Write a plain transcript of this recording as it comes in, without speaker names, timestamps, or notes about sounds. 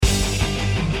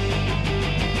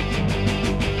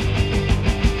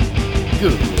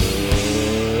Good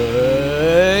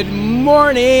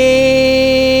morning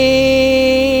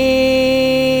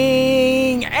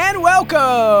and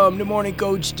welcome to Morning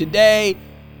Coach Today.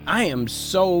 I am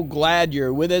so glad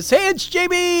you're with us. Hey, it's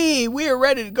JB. We are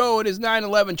ready to go. It is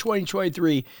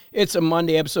 9/11/2023. It's a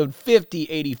Monday, episode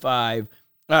 5085.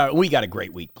 We got a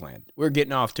great week planned. We're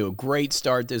getting off to a great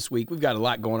start this week. We've got a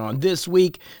lot going on this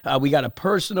week. We got a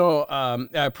professional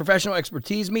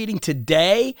expertise meeting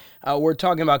today. We're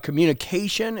talking about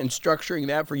communication and structuring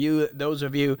that for you, those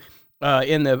of you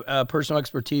in the personal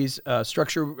expertise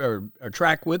structure or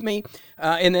track with me.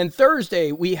 And then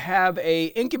Thursday, we have a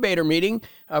incubator meeting.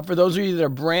 For those of you that are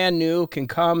brand new, can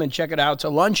come and check it out. It's a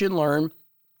lunch and learn.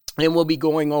 And we'll be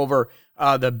going over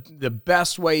the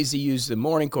best ways to use the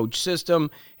Morning Coach system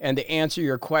and to answer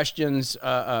your questions,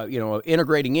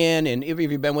 integrating in. And if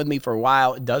you've been with me for a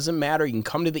while, it doesn't matter. You can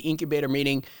come to the incubator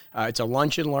meeting. It's a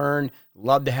lunch and learn.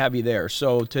 Love to have you there.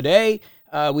 So today,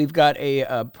 we've got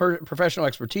a professional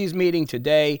expertise meeting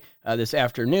today, this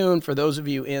afternoon, for those of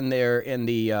you in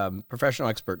the professional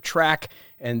expert track.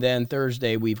 And then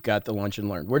Thursday, we've got the lunch and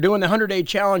learn. We're doing the 100-day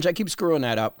challenge. I keep screwing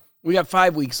that up. We got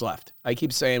 5 weeks left. I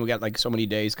keep saying we got like so many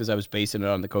days because I was basing it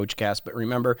on the Coach Cast. But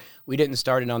remember, we didn't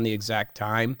start it on the exact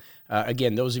time.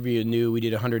 Again, those of you who knew, we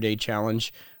did a 100-day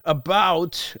challenge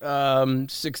about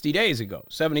 60 days ago,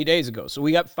 70 days ago. So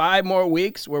we got 5 more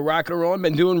weeks. We're rocking and rolling.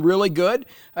 Been doing really good.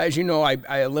 As you know,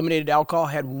 I eliminated alcohol.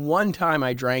 Had one time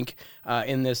I drank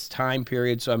in this time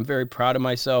period. So I'm very proud of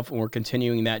myself. And we're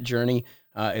continuing that journey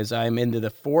as I'm into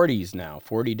the 40s now.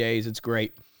 40 days. It's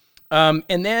great.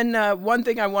 And then one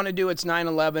thing I want to do, it's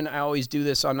 9/11. I always do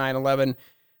this on 9/11.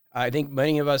 I think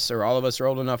many of us, or all of us, are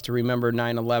old enough to remember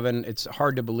 9/11. It's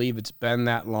hard to believe it's been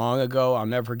that long ago. I'll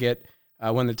never forget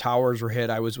when the towers were hit.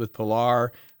 I was with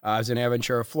Pilar. I was in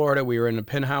Aventura, Florida. We were in a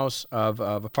penthouse of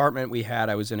apartment we had.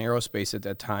 I was in aerospace at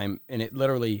that time, and it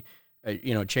literally,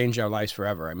 changed our lives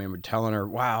forever. I remember telling her,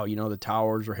 wow, the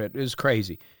towers were hit. It was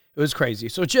crazy. It was crazy.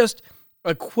 So just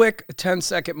a quick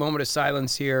 10-second moment of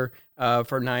silence here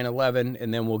for 9/11,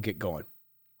 and then we'll get going.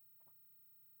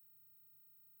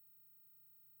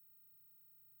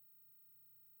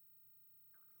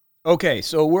 Okay,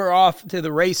 so we're off to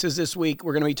the races this week.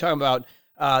 We're going to be talking about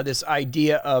this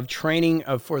idea of training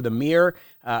for the mirror.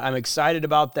 I'm excited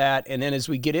about that. And then as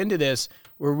we get into this,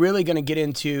 we're really going to get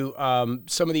into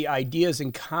some of the ideas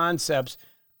and concepts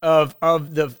of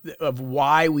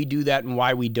why we do that and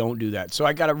why we don't do that. So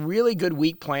I got a really good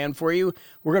week planned for you.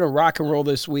 We're going to rock and roll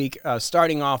this week,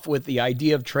 starting off with the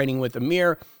idea of training with a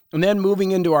mirror, and then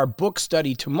moving into our book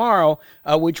study tomorrow,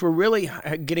 which we're really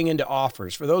getting into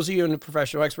offers. For those of you in the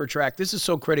professional expert track, this is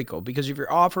so critical because if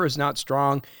your offer is not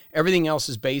strong, everything else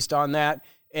is based on that.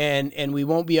 And we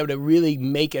won't be able to really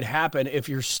make it happen if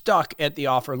you're stuck at the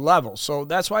offer level. So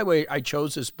that's why I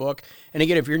chose this book. And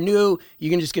again, if you're new, you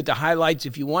can just get the highlights.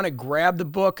 If you want to grab the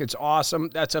book, it's awesome.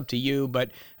 That's up to you.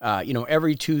 But,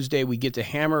 every Tuesday we get to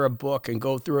hammer a book and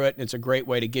go through it. And it's a great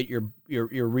way to get your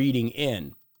reading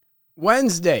in.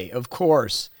 Wednesday, of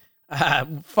course,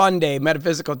 fun day,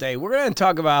 metaphysical day. We're going to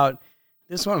talk about,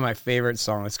 this is one of my favorite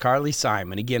songs, Carly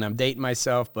Simon. Again, I'm dating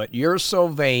myself, but You're So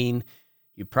Vain.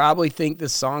 You probably think the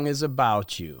song is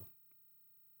about you,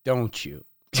 don't you?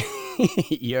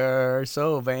 You're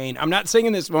so vain. I'm not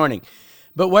singing this morning,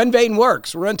 but when vain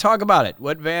works, we're going to talk about it.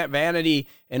 What vanity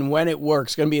and when it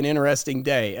works, going to be an interesting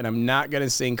day. And I'm not going to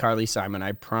sing Carly Simon,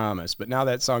 I promise. But now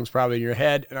that song's probably in your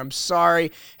head, and I'm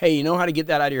sorry. Hey, you know how to get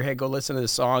that out of your head? Go listen to the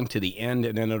song to the end,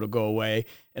 and then it'll go away.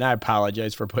 And I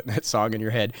apologize for putting that song in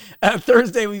your head.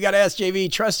 Thursday, we've got Ask JV,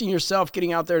 trusting yourself,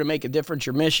 getting out there to make a difference,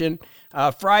 your mission.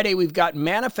 Friday, we've got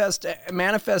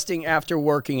manifesting after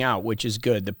working out, which is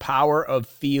good. The power of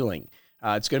feeling.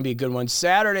 It's going to be a good one.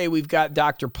 Saturday, we've got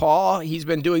Dr. Paul. He's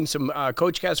been doing some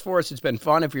Coach Cast for us. It's been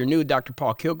fun. If you're new, Dr.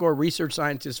 Paul Kilgore, research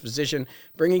scientist, physician,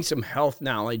 bringing some health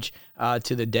knowledge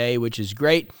to the day, which is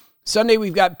great. Sunday,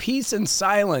 we've got peace and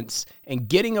silence and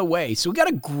getting away. So we got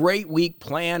a great week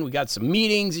planned. We got some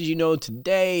meetings, as you know,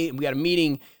 today. We got a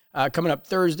meeting coming up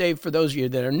Thursday for those of you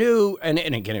that are new. And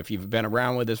again, if you've been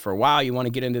around with us for a while, you want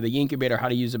to get into the incubator, how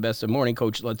to use the best of Morning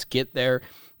Coach, let's get there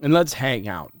and let's hang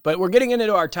out. But we're getting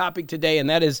into our topic today, and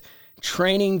that is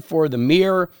training for the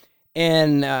mirror.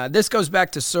 And this goes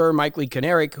back to Sir Mike Lee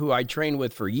Kinerick, who I trained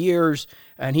with for years.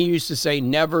 And he used to say,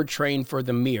 never train for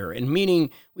the mirror. And meaning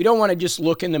we don't want to just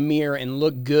look in the mirror and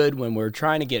look good when we're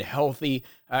trying to get healthy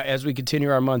as we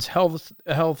continue our month's health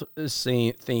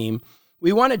theme.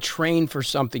 We want to train for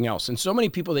something else. And so many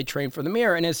people, they train for the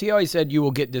mirror. And as he always said, you will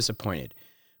get disappointed.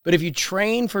 But if you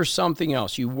train for something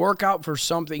else, you work out for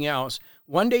something else,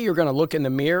 one day you're going to look in the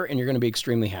mirror and you're going to be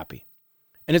extremely happy.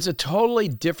 And it's a totally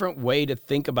different way to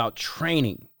think about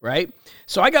training, right?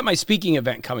 So I got my speaking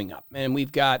event coming up, and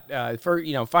we've got,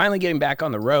 finally getting back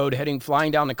on the road,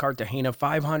 flying down to Cartagena,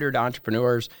 500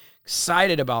 entrepreneurs.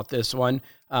 Excited about this one.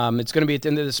 It's going to be at the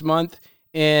end of this month,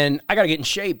 and I got to get in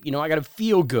shape. I got to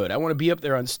feel good. I want to be up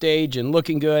there on stage and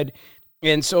looking good.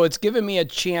 And so it's given me a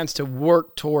chance to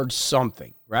work towards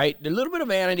something, right? A little bit of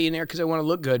vanity in there because I want to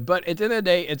look good. But at the end of the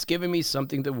day, it's given me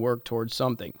something to work towards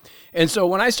something. And so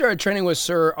when I started training with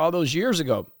Sir all those years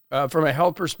ago, from a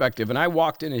health perspective, and I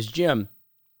walked in his gym,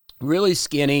 really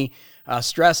skinny,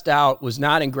 stressed out, was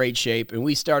not in great shape. And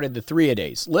we started the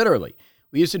 3-a-days, literally.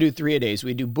 We used to do 3-a-days.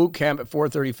 We'd do boot camp at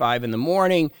 4:35 in the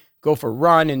morning, go for a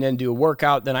run, and then do a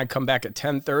workout. Then I'd come back at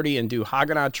 10:30 and do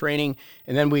Haganah training.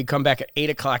 And then we'd come back at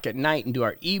 8 o'clock at night and do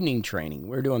our evening training.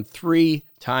 We're doing 3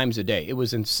 times a day. It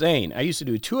was insane. I used to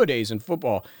do 2-a-days in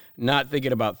football, not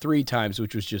thinking about 3 times,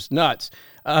 which was just nuts.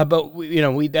 But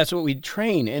that's what we'd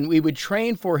train. And we would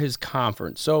train for his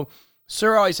conference. So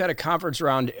Sir always had a conference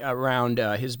around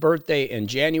his birthday in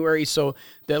January. So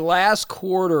the last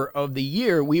quarter of the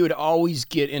year, we would always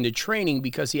get into training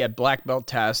because he had black belt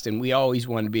tests, and we always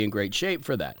wanted to be in great shape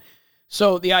for that.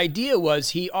 So the idea was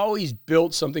he always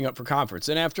built something up for conference.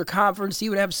 And after conference, he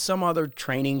would have some other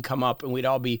training come up, and we'd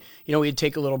all be, we'd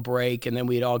take a little break, and then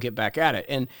we'd all get back at it.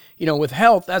 And, with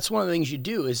health, that's one of the things you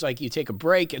do is like you take a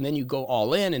break, and then you go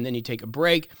all in, and then you take a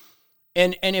break.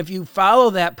 And if you follow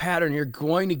that pattern, you're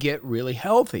going to get really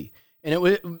healthy.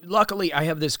 And luckily, I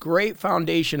have this great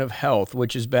foundation of health,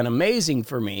 which has been amazing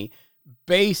for me,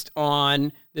 based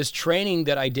on this training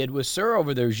that I did with Sir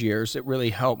over those years. That really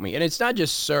helped me. And it's not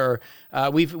just Sir.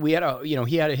 He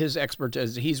had his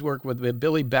expertise. He's worked with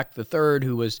Billy Beck III,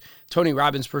 who was Tony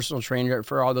Robbins' personal trainer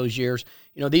for all those years.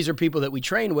 These are people that we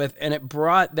trained with, and it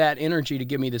brought that energy to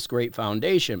give me this great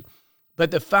foundation. But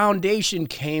the foundation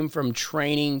came from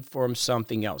training for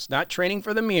something else, not training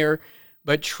for the mirror,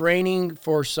 but training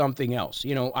for something else.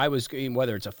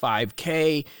 Whether it's a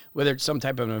 5K, whether it's some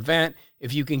type of an event,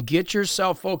 if you can get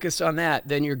yourself focused on that,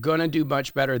 then you're going to do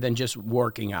much better than just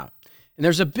working out. And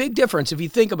there's a big difference if you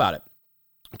think about it,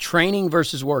 training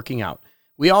versus working out.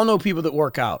 We all know people that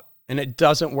work out, and it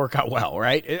doesn't work out well,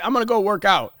 right? I'm going to go work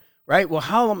out. Right? Well,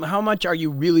 how much are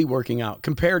you really working out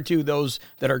compared to those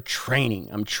that are training?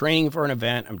 I'm training for an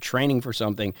event. I'm training for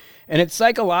something. And it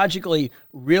psychologically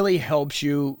really helps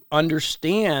you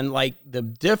understand like the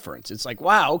difference. It's like,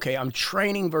 wow, okay, I'm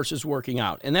training versus working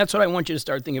out. And that's what I want you to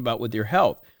start thinking about with your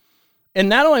health. And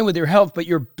not only with your health, but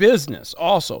your business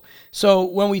also. So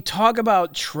when we talk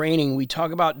about training, we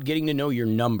talk about getting to know your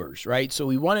numbers, right? So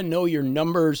we want to know your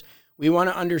numbers. We want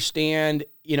to understand,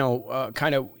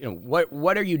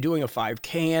 what are you doing a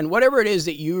 5K in? Whatever it is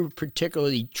that you're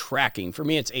particularly tracking. For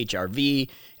me, it's HRV.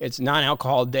 It's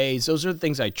non-alcohol days. Those are the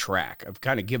things I track. I've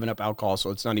kind of given up alcohol,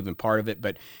 so it's not even part of it.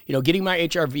 But, getting my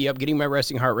HRV up, getting my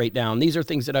resting heart rate down, these are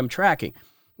things that I'm tracking.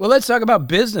 Well, let's talk about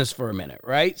business for a minute,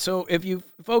 right? So if you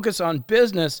focus on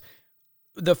business,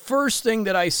 the first thing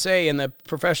that I say in the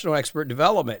professional expert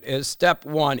development is step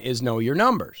 1 is know your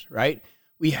numbers, right?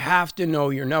 We have to know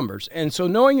your numbers. And so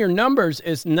knowing your numbers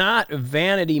is not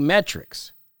vanity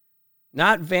metrics.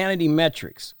 Not vanity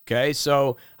metrics, okay?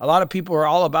 So a lot of people are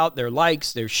all about their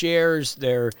likes, their shares,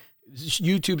 their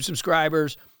YouTube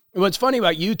subscribers. And what's funny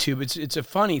about YouTube, it's a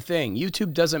funny thing.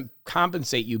 YouTube doesn't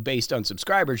compensate you based on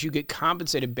subscribers. You get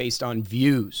compensated based on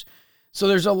views. So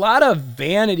there's a lot of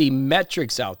vanity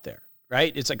metrics out there.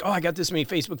 Right? It's like, oh, I got this many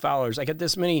Facebook followers. I got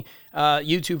this many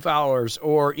YouTube followers,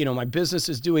 or, my business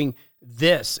is doing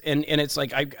this. And it's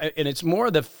like, and it's more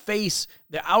the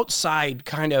outside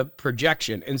kind of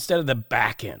projection instead of the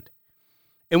back end.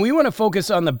 And we want to focus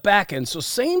on the back end. So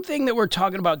same thing that we're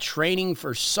talking about training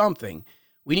for something.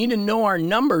 We need to know our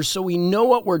numbers so we know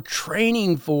what we're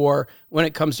training for when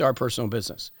it comes to our personal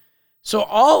business. So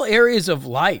all areas of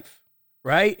life,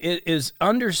 right, is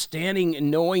understanding and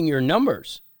knowing your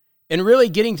numbers. And really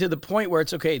getting to the point where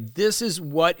it's, okay, this is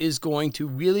what is going to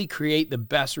really create the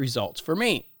best results for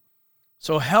me.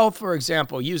 So health, for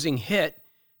example, using HIIT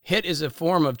is a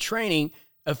form of training,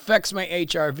 affects my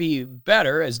HRV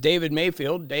better. As David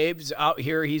Mayfield, Dave's out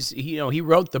here, he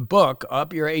wrote the book,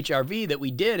 Up Your HRV, that we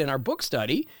did in our book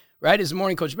study, right? As a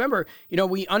morning coach member,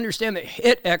 we understand that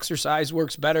HIIT exercise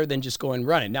works better than just going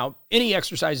running. Now, any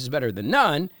exercise is better than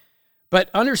none, but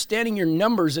understanding your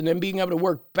numbers and then being able to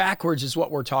work backwards is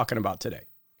what we're talking about today,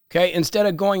 okay? Instead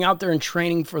of going out there and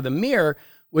training for the mirror,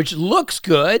 which looks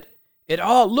good, it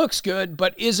all looks good,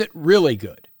 but is it really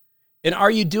good? And are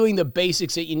you doing the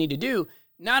basics that you need to do,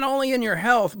 not only in your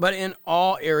health, but in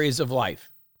all areas of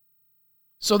life?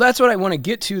 So that's what I want to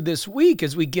get to this week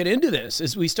as we get into this,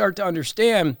 as we start to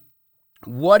understand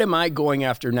What am I going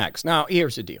after next? Now,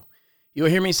 here's the deal. You'll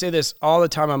hear me say this all the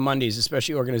time on Mondays,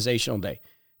 especially organizational day.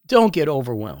 Don't get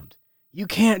overwhelmed. You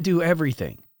can't do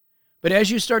everything. But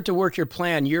as you start to work your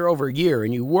plan year over year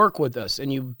and you work with us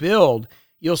and you build,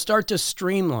 you'll start to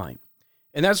streamline.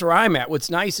 And that's where I'm at. What's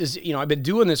nice is, I've been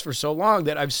doing this for so long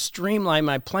that I've streamlined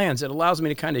my plans. It allows me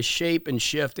to kind of shape and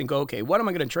shift and go, okay, what am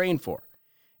I going to train for?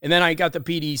 And then I got the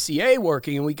PDCA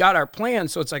working and we got our plan.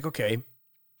 So it's like, okay,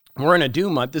 we're in a due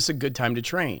month. This is a good time to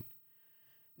train.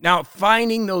 Now,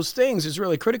 finding those things is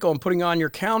really critical and putting on your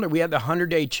calendar. We had the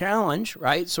 100-day challenge,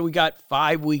 right? So we got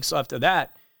 5 weeks left of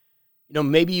that.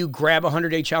 Maybe you grab a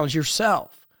 100-day challenge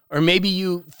yourself. Or maybe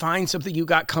you find something you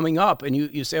got coming up and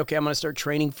you say, okay, I'm going to start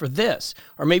training for this.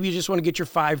 Or maybe you just want to get your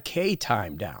 5K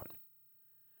time down.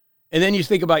 And then you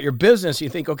think about your business. You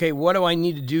think, okay, what do I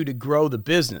need to do to grow the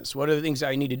business? What are the things that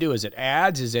I need to do? Is it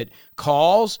ads? Is it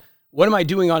calls? What am I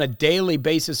doing on a daily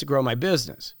basis to grow my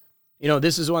business?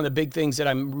 This is one of the big things that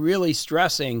I'm really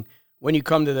stressing when you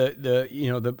come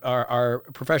to our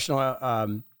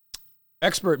professional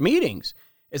expert meetings.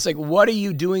 It's like, what are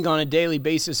you doing on a daily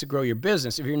basis to grow your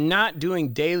business? If you're not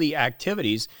doing daily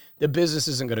activities, the business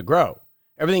isn't going to grow.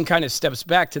 Everything kind of steps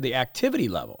back to the activity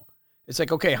level. It's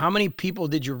like, okay, how many people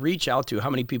did you reach out to? How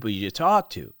many people did you talk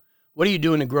to? What are you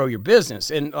doing to grow your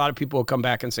business? And a lot of people will come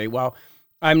back and say, well,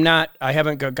 I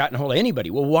haven't gotten a hold of anybody.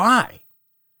 Well, why?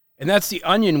 And that's the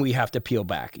onion we have to peel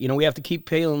back. We have to keep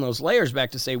peeling those layers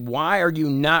back to say, why are you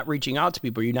not reaching out to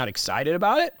people? Are you not excited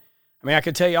about it? I mean, I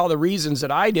could tell you all the reasons that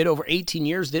I did over 18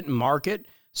 years, didn't market,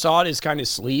 saw it as kind of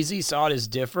sleazy, saw it as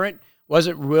different,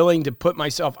 wasn't willing to put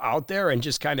myself out there and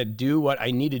just kind of do what I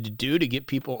needed to do to get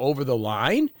people over the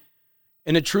line.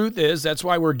 And the truth is, that's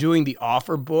why we're doing the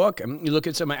offer book. I mean, you look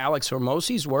at some of Alex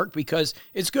Hormozzi's work because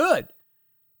it's good.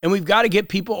 And we've got to get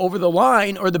people over the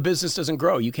line or the business doesn't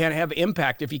grow. You can't have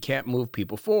impact if you can't move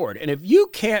people forward. And if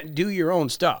you can't do your own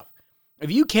stuff,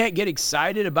 if you can't get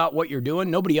excited about what you're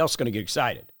doing, nobody else is going to get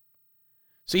excited.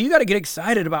 So you got to get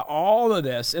excited about all of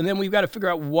this. And then we've got to figure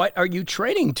out, what are you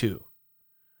training to?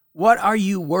 What are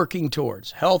you working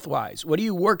towards health-wise? What are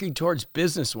you working towards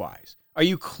business-wise? Are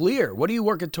you clear? What are you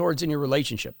working towards in your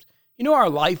relationships? Our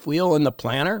life wheel in the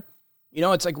planner,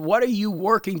 it's like, what are you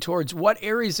working towards? What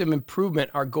areas of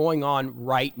improvement are going on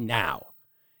right now?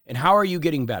 And how are you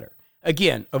getting better?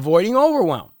 Again, avoiding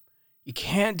overwhelm. You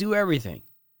can't do everything.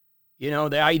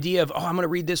 The idea of, I'm going to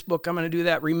read this book, I'm going to do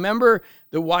that. Remember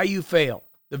the why you fail.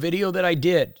 The video that I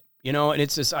did, and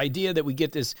it's this idea that we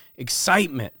get this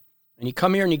excitement and you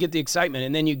come here and you get the excitement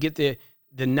and then you get the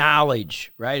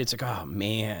knowledge, right? It's like, oh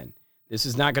man, this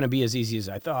is not going to be as easy as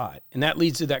I thought. And that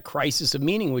leads to that crisis of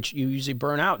meaning, which you usually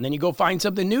burn out. And then you go find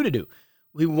something new to do.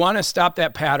 We want to stop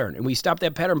that pattern, and we stop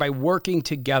that pattern by working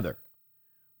together.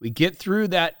 We get through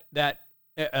that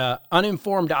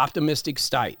uninformed, optimistic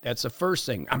state. That's the first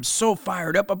thing. I'm so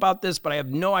fired up about this, but I have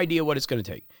no idea what it's going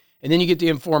to take. And then you get the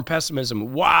informed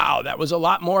pessimism. Wow, that was a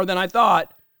lot more than I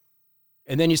thought.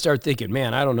 And then you start thinking,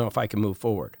 man, I don't know if I can move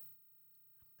forward.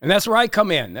 And that's where I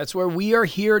come in. That's where we are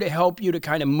here to help you to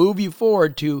kind of move you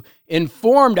forward to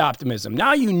informed optimism.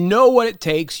 Now you know what it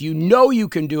takes. You know you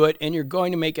can do it, and you're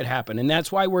going to make it happen. And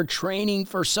that's why we're training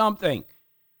for something,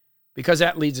 because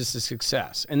that leads us to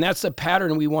success. And that's the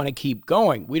pattern we want to keep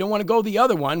going. We don't want to go the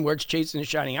other one where it's chasing a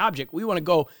shining object. We want to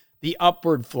go the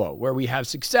upward flow where we have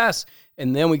success,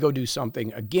 and then we go do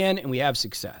something again, and we have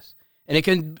success. And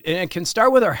it can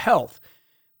start with our health.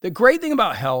 The great thing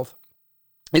about health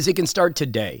is it can start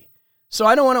today. So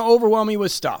I don't want to overwhelm you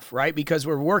with stuff, right? Because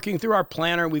we're working through our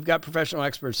planner. We've got professional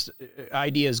experts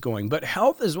ideas going. But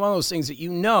health is one of those things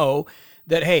that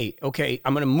that, hey, okay,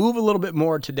 I'm going to move a little bit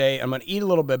more today. I'm going to eat a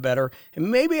little bit better. And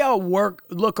maybe I'll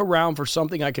look around for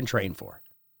something I can train for.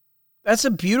 That's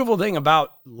a beautiful thing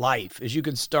about life, is you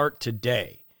can start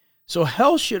today. So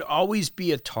health should always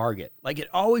be a target. I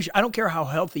don't care how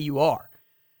healthy you are.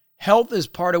 Health is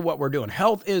part of what we're doing.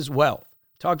 Health is wealth.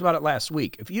 Talked about it last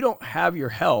week. If you don't have your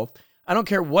health, I don't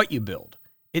care what you build.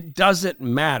 It doesn't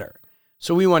matter.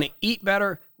 So we want to eat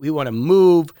better. We want to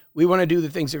move. We want to do the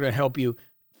things that are going to help you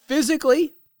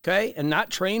physically, okay, and not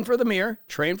train for the mirror,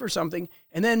 train for something.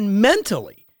 And then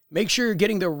mentally, make sure you're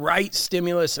getting the right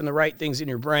stimulus and the right things in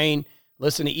your brain.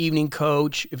 Listen to Evening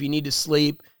Coach if you need to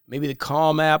sleep. Maybe the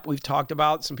Calm app we've talked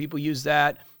about. Some people use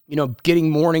that. Getting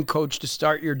Morning Coach to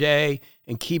start your day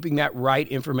and keeping that right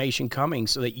information coming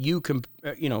so that you can,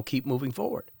 keep moving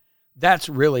forward. That's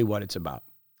really what it's about.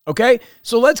 Okay?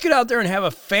 So let's get out there and have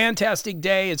a fantastic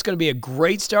day. It's going to be a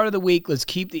great start of the week. Let's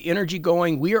keep the energy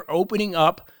going. We are opening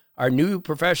up our new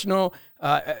professional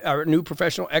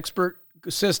expert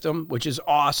system, which is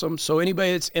awesome. So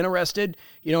anybody that's interested,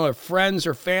 or friends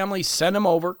or family, send them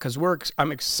over because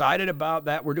I'm excited about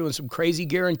that. We're doing some crazy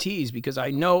guarantees because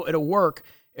I know it'll work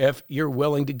if you're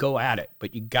willing to go at it.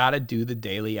 But you got to do the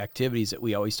daily activities that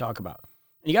we always talk about.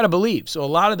 And you got to believe. So a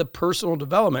lot of the personal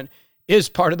development is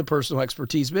part of the personal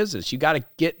expertise business. You got to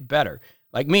get better.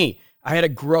 Like me, I had to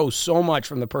grow so much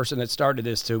from the person that started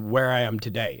this to where I am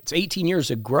today. It's 18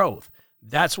 years of growth.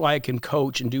 That's why I can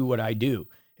coach and do what I do.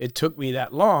 It took me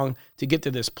that long to get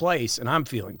to this place, and I'm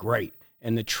feeling great.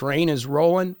 And the train is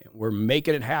rolling, and we're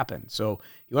making it happen. So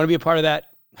you want to be a part of that?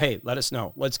 Hey, let us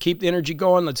know. Let's keep the energy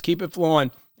going. Let's keep it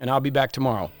flowing. And I'll be back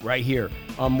tomorrow right here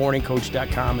on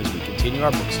morningcoach.com as we continue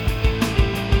our book study.